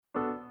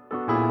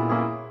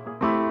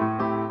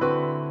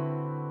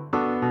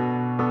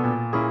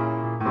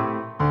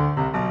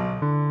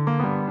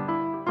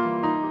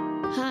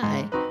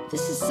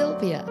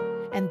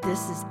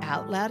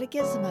Out Loud a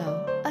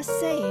Gizmo, a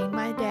saying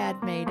my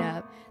dad made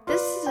up.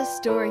 This is a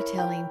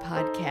storytelling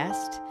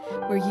podcast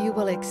where you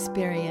will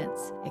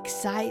experience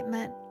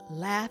excitement,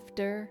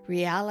 laughter,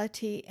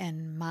 reality,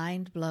 and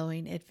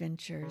mind-blowing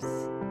adventures.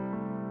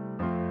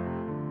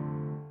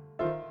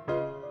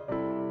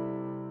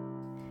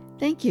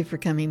 Thank you for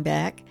coming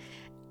back.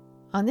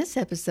 On this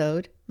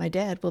episode, my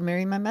dad will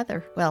marry my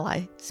mother. Well,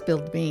 I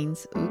spilled the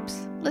beans.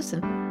 Oops.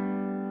 Listen.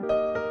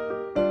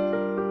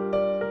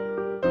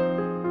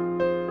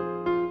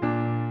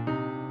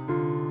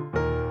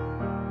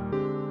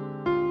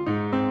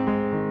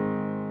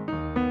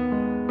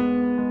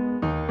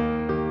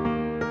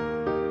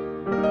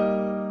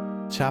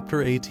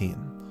 Chapter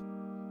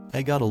 18.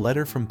 I got a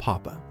letter from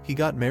Papa. He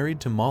got married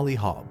to Molly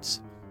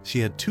Hobbs. She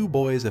had 2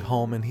 boys at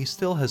home and he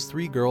still has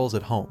 3 girls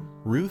at home,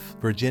 Ruth,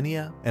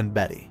 Virginia, and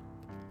Betty.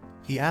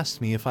 He asked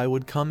me if I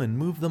would come and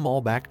move them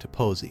all back to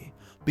Posey,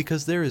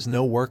 because there is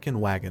no work in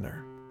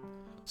Wagoner.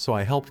 So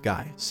I helped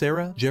Guy,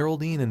 Sarah,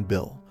 Geraldine, and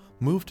Bill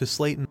move to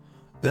Slayton.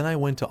 Then I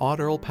went to Odd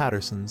Earl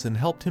Patterson's and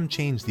helped him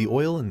change the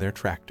oil in their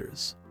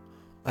tractors.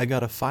 I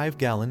got a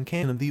 5-gallon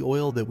can of the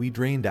oil that we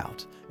drained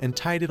out and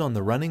tied it on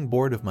the running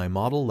board of my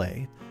Model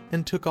A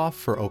and took off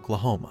for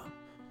Oklahoma.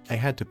 I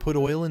had to put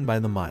oil in by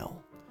the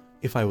mile.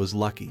 If I was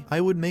lucky,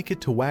 I would make it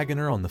to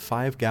Wagoner on the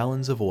 5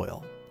 gallons of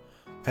oil.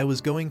 I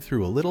was going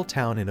through a little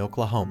town in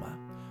Oklahoma.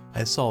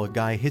 I saw a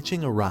guy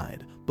hitching a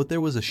ride, but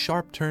there was a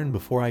sharp turn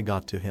before I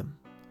got to him.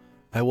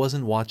 I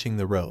wasn't watching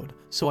the road,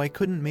 so I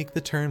couldn't make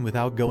the turn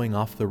without going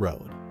off the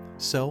road.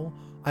 So,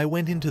 I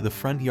went into the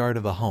front yard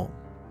of a home.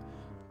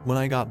 When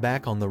I got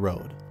back on the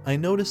road, I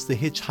noticed the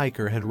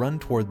hitchhiker had run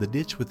toward the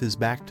ditch with his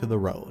back to the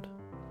road.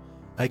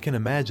 I can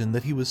imagine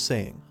that he was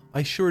saying,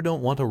 "I sure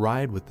don't want to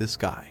ride with this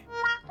guy."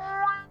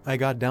 I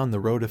got down the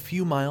road a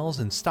few miles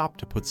and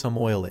stopped to put some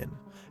oil in,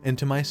 and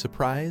to my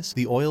surprise,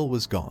 the oil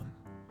was gone.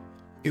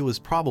 It was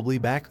probably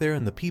back there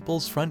in the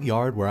people's front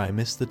yard where I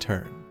missed the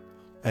turn.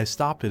 I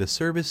stopped at a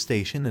service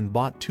station and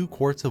bought 2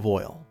 quarts of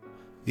oil.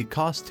 It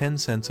cost 10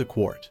 cents a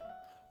quart.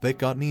 That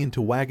got me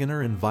into Wagoner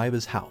and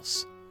Viva's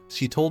house.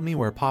 She told me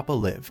where Papa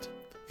lived.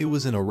 It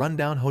was in a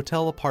rundown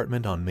hotel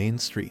apartment on Main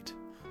Street.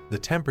 The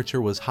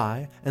temperature was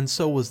high, and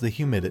so was the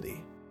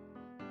humidity.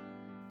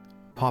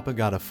 Papa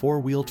got a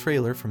 4-wheel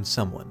trailer from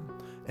someone,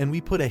 and we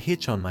put a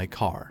hitch on my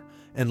car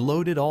and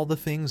loaded all the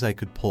things I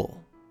could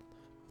pull.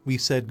 We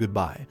said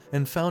goodbye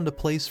and found a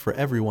place for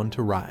everyone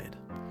to ride.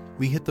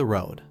 We hit the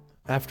road.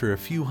 After a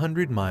few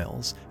hundred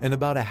miles and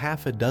about a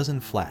half a dozen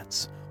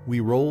flats,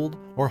 we rolled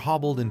or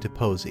hobbled into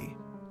Posey.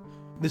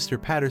 Mr.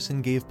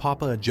 Patterson gave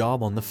Papa a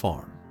job on the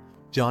farm.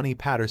 Johnny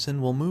Patterson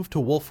will move to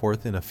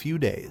Wolforth in a few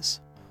days.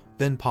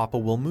 Then Papa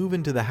will move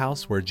into the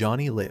house where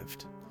Johnny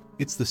lived.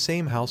 It's the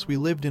same house we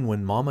lived in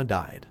when Mama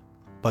died.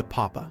 But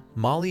Papa,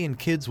 Molly, and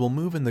kids will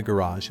move in the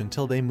garage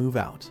until they move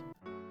out.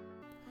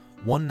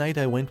 One night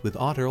I went with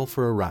Odd Earl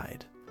for a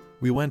ride.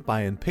 We went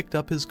by and picked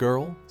up his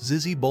girl,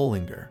 Zizzy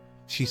Bollinger.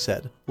 She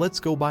said, "Let's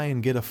go by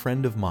and get a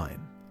friend of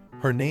mine.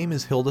 Her name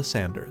is Hilda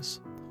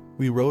Sanders."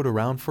 We rode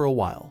around for a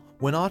while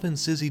when Ott and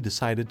Zizzy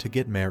decided to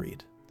get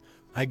married.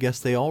 I guess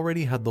they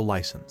already had the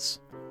license.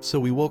 So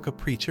we woke a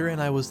preacher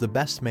and I was the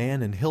best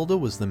man and Hilda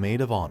was the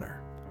maid of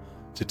honor.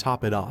 To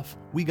top it off,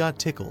 we got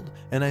tickled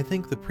and I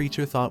think the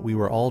preacher thought we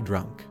were all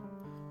drunk.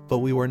 But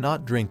we were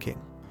not drinking.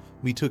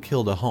 We took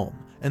Hilda home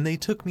and they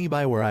took me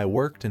by where I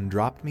worked and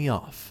dropped me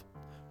off.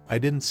 I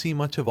didn't see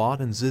much of Ott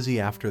and Zizzy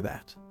after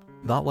that.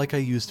 Not like I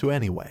used to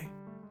anyway.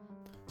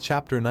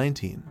 Chapter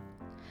 19.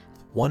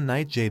 One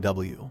night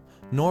J.W.,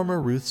 Norma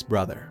Ruth's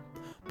brother,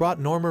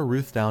 brought Norma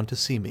Ruth down to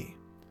see me.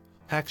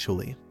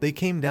 Actually, they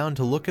came down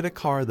to look at a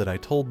car that I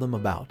told them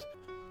about.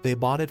 They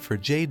bought it for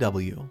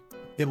J.W.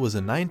 It was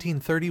a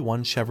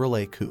 1931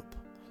 Chevrolet Coupe.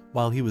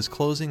 While he was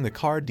closing the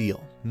car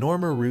deal,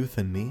 Norma Ruth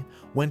and me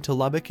went to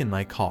Lubbock in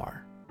my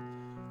car.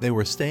 They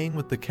were staying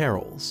with the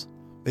Carrolls.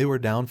 They were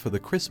down for the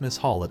Christmas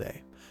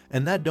holiday,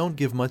 and that don't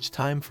give much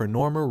time for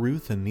Norma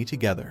Ruth and me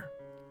together.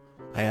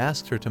 I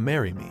asked her to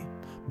marry me,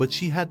 but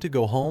she had to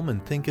go home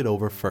and think it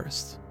over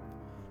first.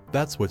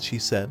 That's what she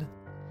said.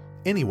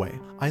 Anyway,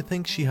 I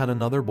think she had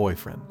another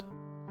boyfriend.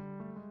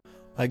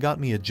 I got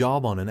me a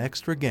job on an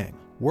extra gang,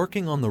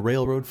 working on the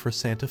railroad for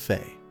Santa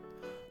Fe.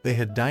 They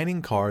had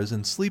dining cars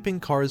and sleeping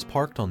cars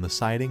parked on the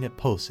siding at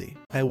Posey.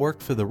 I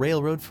worked for the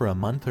railroad for a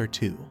month or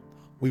 2.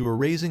 We were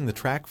raising the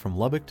track from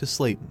Lubbock to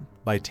Slayton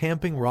by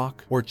tamping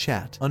rock or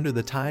chat under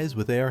the ties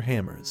with air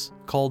hammers,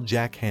 called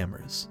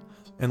jackhammers.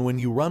 And when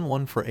you run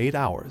one for 8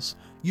 hours,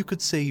 you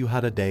could say you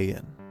had a day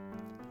in.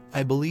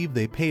 I believe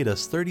they paid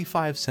us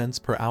 35 cents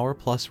per hour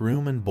plus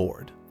room and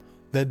board.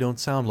 That don't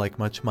sound like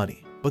much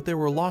money, but there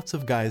were lots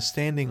of guys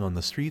standing on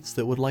the streets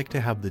that would like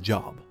to have the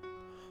job.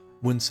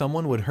 When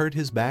someone would hurt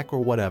his back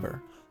or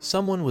whatever,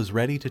 someone was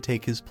ready to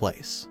take his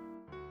place.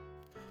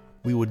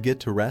 We would get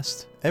to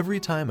rest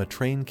every time a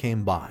train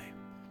came by.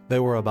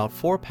 There were about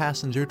 4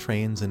 passenger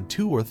trains and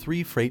 2 or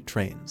 3 freight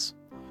trains.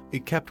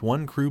 It kept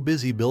one crew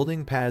busy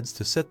building pads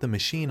to set the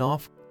machine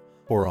off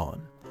or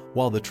on,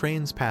 while the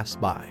trains passed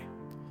by.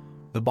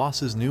 The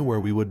bosses knew where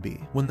we would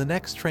be when the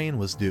next train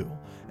was due,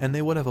 and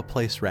they would have a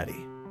place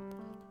ready.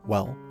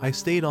 Well, I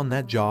stayed on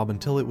that job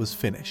until it was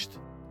finished.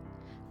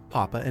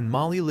 Papa and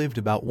Molly lived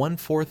about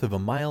 1/4 of a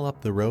mile up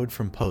the road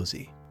from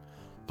Posey,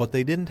 but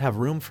they didn't have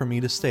room for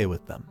me to stay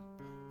with them.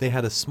 They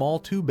had a small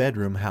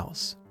 2-bedroom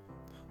house.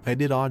 I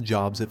did odd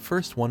jobs at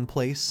first one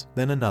place,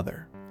 then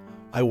another.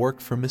 I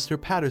worked for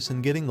Mr.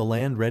 Patterson getting the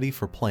land ready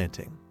for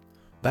planting.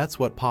 That's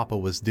what Papa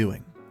was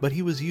doing, but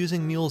he was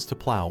using mules to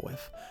plow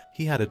with.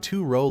 He had a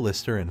 2-row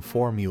lister and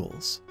 4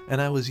 mules, and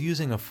I was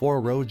using a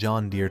 4-row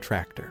John Deere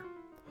tractor.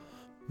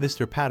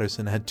 Mr.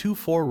 Patterson had 2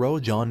 4-row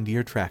John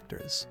Deere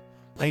tractors.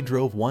 I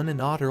drove one and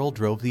Otterl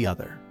drove the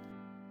other.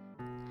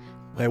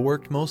 I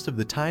worked most of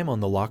the time on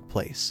the Lock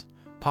place.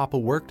 Papa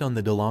worked on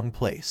the DeLong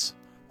place.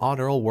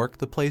 Otterl worked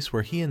the place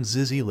where he and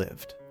Zizzy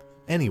lived.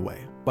 Anyway,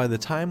 by the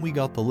time we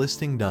got the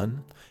listing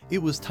done,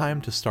 it was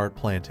time to start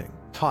planting,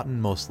 cotton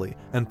mostly,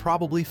 and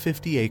probably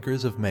 50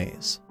 acres of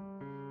maize.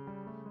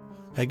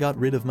 I got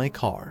rid of my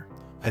car.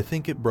 I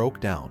think it broke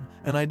down,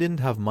 and I didn't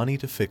have money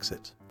to fix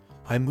it.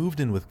 I moved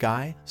in with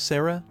Guy,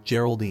 Sarah,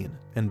 Geraldine,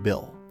 and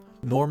Bill.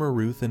 Norma,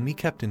 Ruth, and me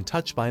kept in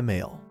touch by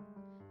mail.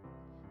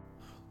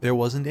 There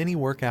wasn't any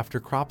work after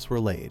crops were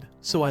laid,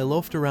 so I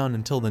loafed around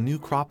until the new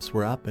crops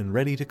were up and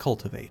ready to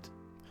cultivate.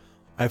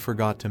 I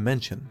forgot to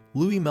mention,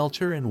 Louis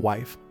Melcher and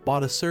wife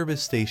bought a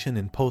service station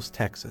in Post,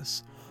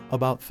 Texas,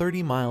 about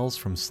 30 miles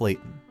from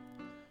Slayton.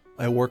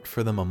 I worked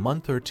for them a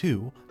month or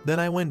 2, then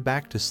I went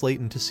back to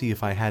Slayton to see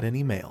if I had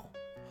any mail.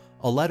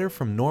 A letter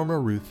from Norma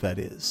Ruth, that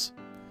is.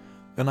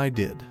 And I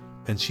did,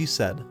 and she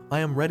said, "I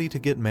am ready to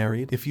get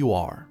married if you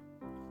are."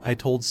 I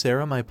told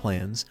Sarah my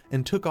plans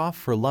and took off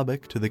for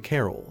Lubbock to the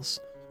Carrolls.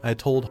 I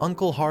told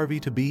Uncle Harvey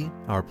to be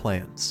our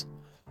plans.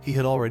 He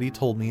had already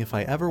told me if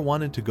I ever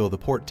wanted to go to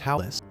Port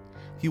Tallis,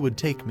 he would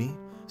take me,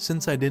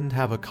 since I didn't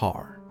have a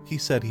car. He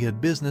said he had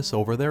business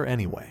over there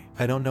anyway.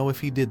 I don't know if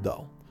he did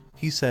though.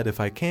 He said if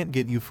I can't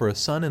get you for a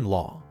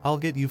son-in-law, I'll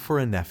get you for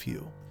a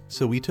nephew.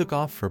 So we took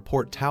off for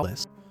Port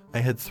Tallis. I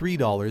had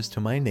 $3 to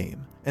my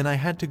name, and I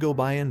had to go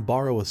buy and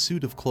borrow a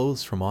suit of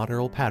clothes from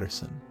Otterl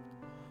Patterson.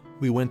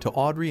 We went to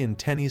Audrey and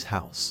Tenny's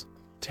house.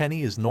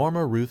 Tenny is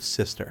Norma Ruth's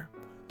sister.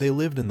 They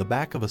lived in the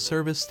back of a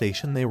service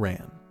station they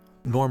ran.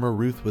 Norma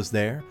Ruth was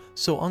there,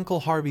 so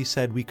Uncle Harvey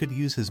said we could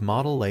use his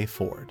Model A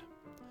Ford.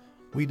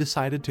 We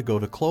decided to go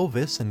to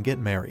Clovis and get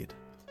married.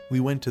 We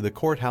went to the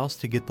courthouse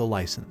to get the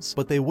license,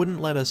 but they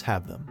wouldn't let us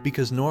have them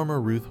because Norma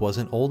Ruth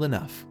wasn't old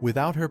enough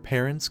without her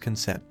parents'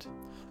 consent.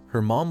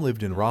 Her mom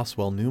lived in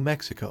Roswell, New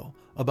Mexico,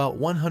 about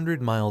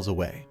 100 miles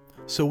away,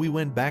 so we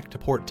went back to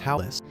Port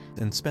Tallis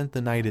and spent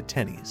the night at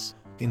Tenny's,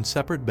 in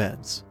separate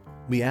beds.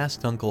 We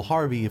asked Uncle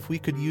Harvey if we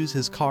could use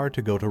his car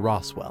to go to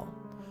Roswell.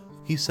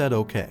 He said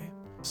okay,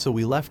 so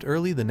we left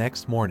early the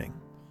next morning.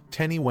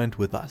 Tenny went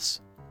with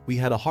us. We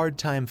had a hard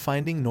time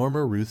finding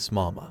Norma Ruth's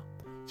mama.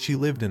 She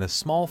lived in a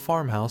small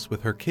farmhouse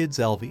with her kids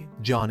Elvie,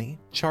 Johnny,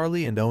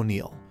 Charlie, and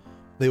O'Neill.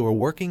 They were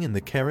working in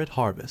the carrot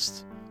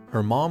harvest.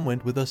 Her mom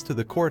went with us to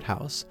the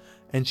courthouse,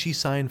 and she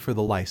signed for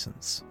the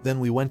license. Then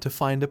we went to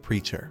find a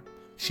preacher.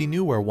 She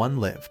knew where one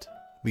lived.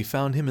 We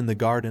found him in the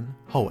garden,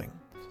 hoeing.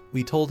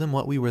 We told him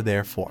what we were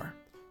there for.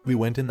 We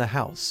went in the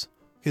house.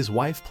 His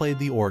wife played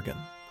the organ.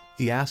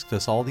 He asked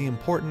us all the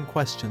important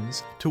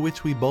questions, to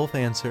which we both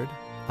answered,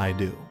 "I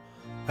do."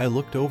 I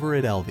looked over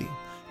at Elvie,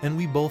 and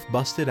we both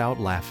busted out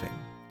laughing.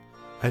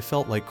 I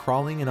felt like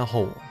crawling in a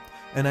hole,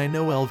 and I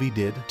know Elvie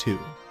did too.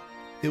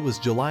 It was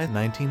July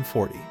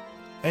 1940.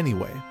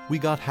 Anyway, we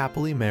got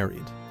happily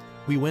married.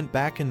 We went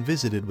back and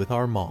visited with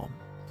our mom.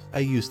 I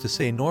used to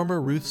say Norma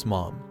Ruth's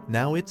mom,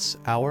 now it's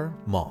our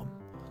mom.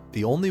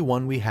 The only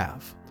one we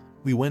have.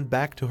 We went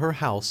back to her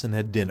house and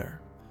had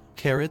dinner.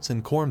 Carrots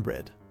and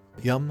cornbread.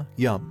 Yum,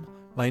 yum.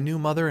 My new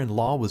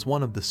mother-in-law was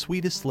one of the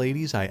sweetest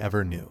ladies I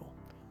ever knew.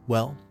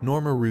 Well,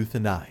 Norma Ruth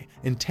and I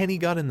and Tenny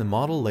got in the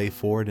Model A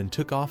Ford and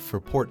took off for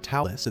Port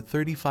Tallis at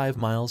 35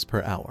 miles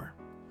per hour.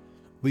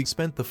 We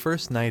spent the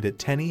first night at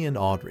Tenny and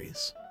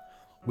Audrey's.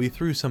 We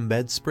threw some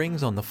bed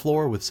springs on the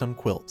floor with some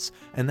quilts,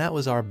 and that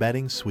was our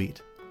bedding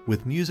suite,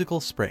 with musical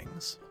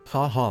springs.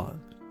 Ha ha.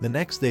 The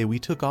next day we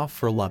took off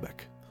for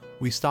Lubbock.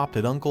 We stopped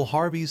at Uncle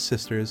Harvey's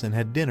sisters and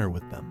had dinner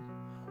with them.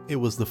 It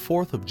was the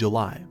 4th of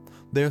July,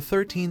 their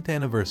 13th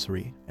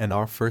anniversary, and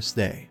our first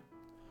day.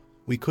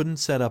 We couldn't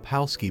set up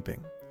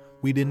housekeeping.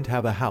 We didn't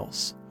have a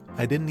house.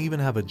 I didn't even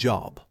have a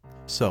job.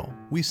 So,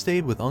 we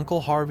stayed with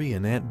Uncle Harvey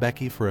and Aunt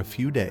Becky for a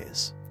few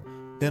days.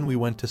 Then we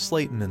went to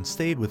Slayton and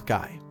stayed with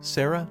Guy,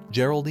 Sarah,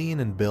 Geraldine,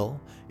 and Bill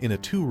in a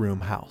 2-room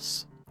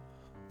house.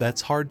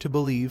 That's hard to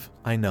believe,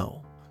 I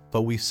know,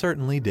 but we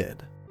certainly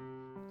did.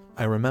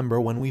 I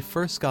remember when we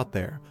first got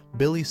there,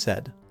 Billy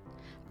said,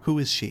 "Who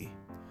is she?"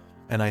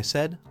 And I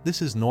said,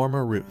 "This is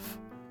Norma Ruth.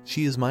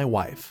 She is my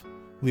wife.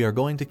 We are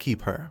going to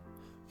keep her."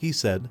 He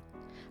said,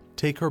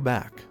 "Take her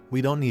back.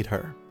 We don't need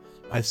her."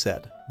 I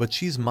said, "But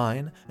she's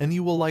mine, and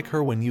you will like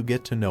her when you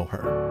get to know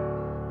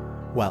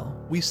her." Well,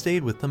 we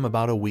stayed with them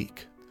about a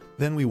week.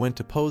 Then we went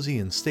to Posey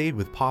and stayed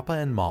with Papa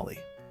and Molly.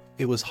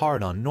 It was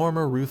hard on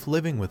Norma Ruth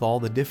living with all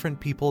the different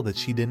people that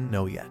she didn't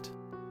know yet.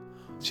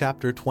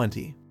 Chapter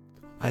 20.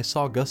 I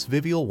saw Gus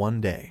Vivial one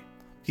day.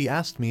 He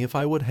asked me if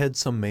I would head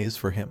some maize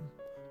for him.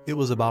 It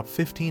was about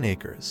 15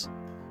 acres.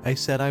 I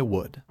said I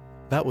would.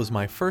 That was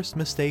my first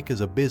mistake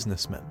as a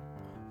businessman.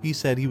 He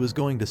said he was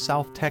going to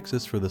South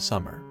Texas for the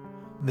summer.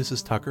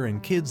 Mrs. Tucker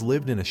and kids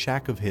lived in a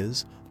shack of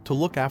his to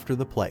look after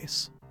the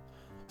place.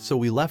 So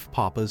we left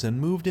Papa's and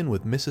moved in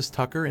with Mrs.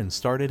 Tucker and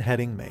started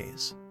heading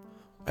maize.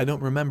 I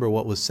don't remember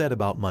what was said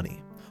about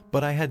money,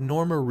 but I had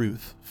Norma,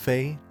 Ruth,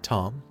 Faye,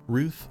 Tom,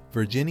 Ruth,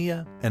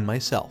 Virginia, and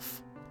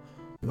myself.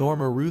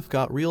 Norma Ruth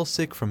got real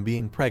sick from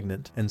being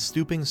pregnant and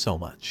stooping so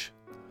much.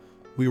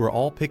 We were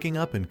all picking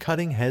up and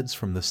cutting heads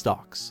from the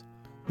stalks.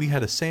 We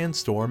had a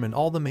sandstorm and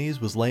all the maize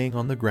was laying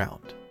on the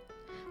ground.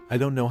 I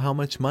don't know how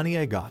much money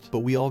I got, but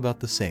we all got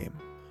the same.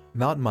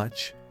 Not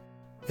much.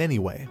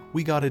 Anyway,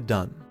 we got it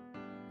done.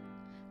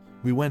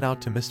 We went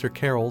out to Mr.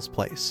 Carroll's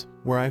place,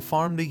 where I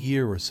farmed a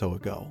year or so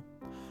ago,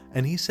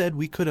 and he said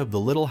we could have the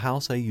little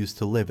house I used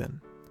to live in.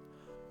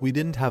 We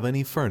didn't have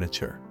any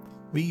furniture.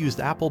 We used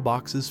apple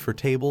boxes for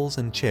tables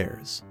and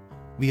chairs.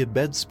 We had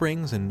bed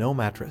springs and no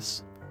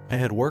mattress. I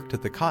had worked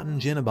at the Cotton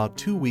Gin about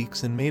 2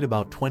 weeks and made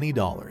about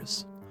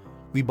 $20.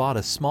 We bought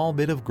a small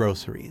bit of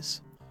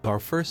groceries. Our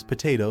first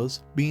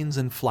potatoes, beans,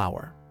 and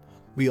flour.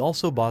 We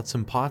also bought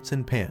some pots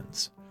and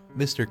pans.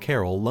 Mr.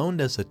 Carroll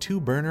loaned us a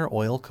 2-burner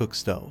oil cook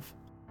stove.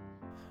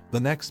 The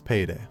next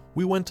payday,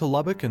 we went to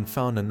Lubbock and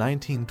found a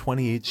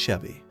 1928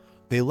 Chevy.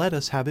 They let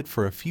us have it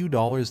for a few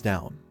dollars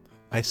down.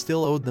 I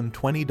still owed them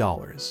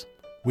 $20.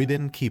 We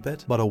didn't keep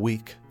it but a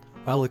week.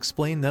 I'll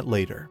explain that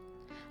later.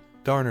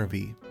 Darner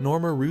V.,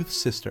 Norma Ruth's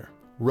sister,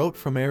 wrote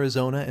from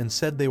Arizona and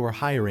said they were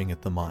hiring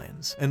at the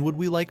mines and would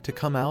we like to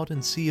come out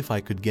and see if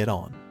I could get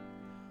on.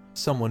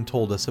 Someone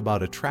told us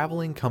about a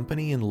traveling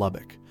company in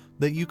Lubbock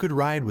that you could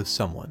ride with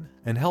someone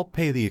and help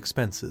pay the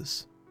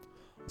expenses.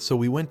 So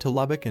we went to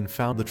Lubbock and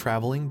found the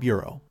traveling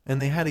bureau,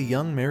 and they had a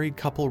young married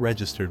couple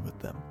registered with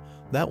them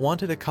that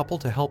wanted a couple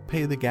to help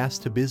pay the gas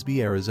to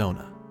Bisbee,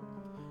 Arizona.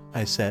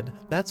 I said,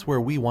 that's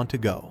where we want to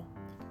go.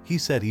 He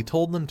said he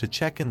told them to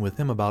check in with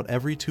him about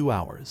every 2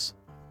 hours.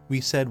 We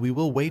said we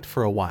will wait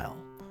for a while.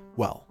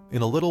 Well,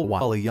 in a little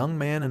while a young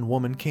man and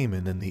woman came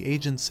in and the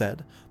agent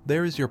said,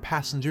 there is your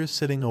passenger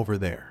sitting over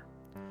there.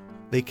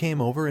 They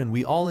came over and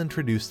we all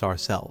introduced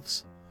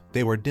ourselves.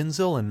 They were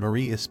Denzel and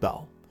Marie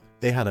Isbell.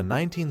 They had a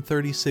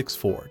 1936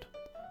 Ford.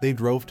 They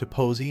drove to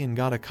Posey and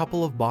got a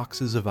couple of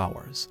boxes of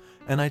ours,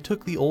 and I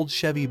took the old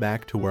Chevy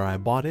back to where I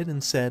bought it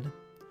and said,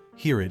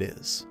 here it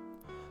is.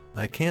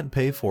 I can't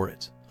pay for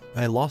it.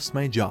 I lost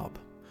my job.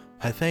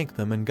 I thanked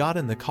them and got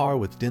in the car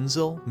with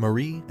Denzel,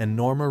 Marie, and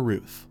Norma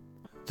Ruth.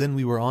 Then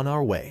we were on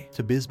our way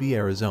to Bisbee,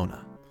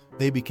 Arizona.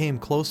 They became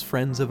close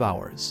friends of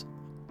ours.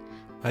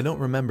 I don't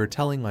remember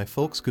telling my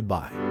folks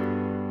goodbye.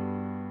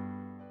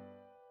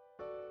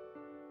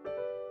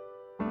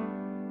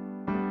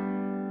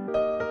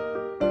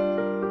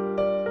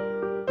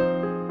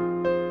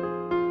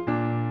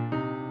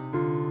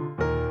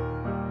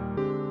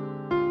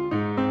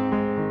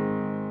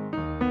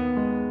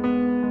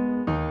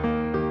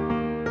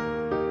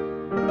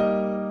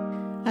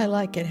 I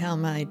like it how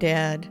my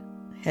dad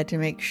had to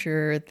make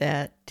sure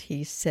that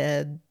he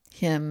said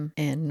him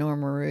and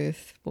Norma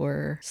Ruth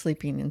were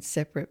sleeping in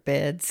separate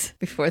beds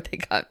before they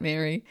got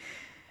married.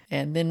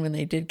 And then when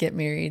they did get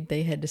married,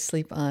 they had to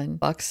sleep on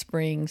box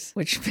springs,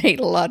 which made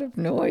a lot of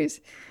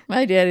noise.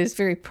 My dad is a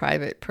very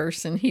private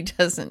person. He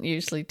doesn't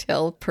usually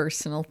tell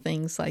personal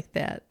things like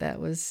that. That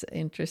was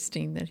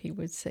interesting that he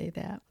would say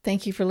that.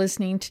 Thank you for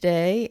listening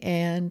today,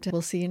 and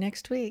we'll see you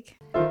next week.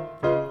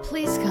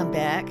 Please come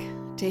back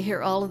to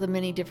hear all of the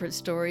many different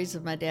stories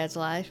of my dad's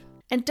life.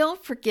 And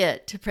don't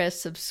forget to press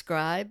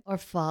subscribe or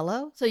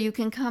follow so you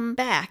can come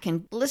back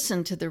and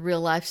listen to the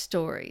real life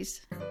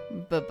stories.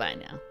 Bye-bye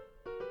now.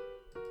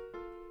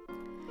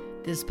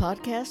 This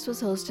podcast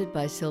was hosted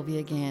by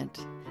Sylvia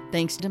Gant.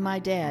 Thanks to my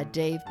dad,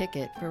 Dave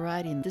Pickett, for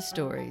writing the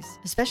stories.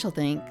 A special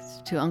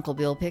thanks to Uncle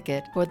Bill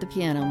Pickett for the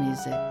piano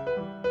music.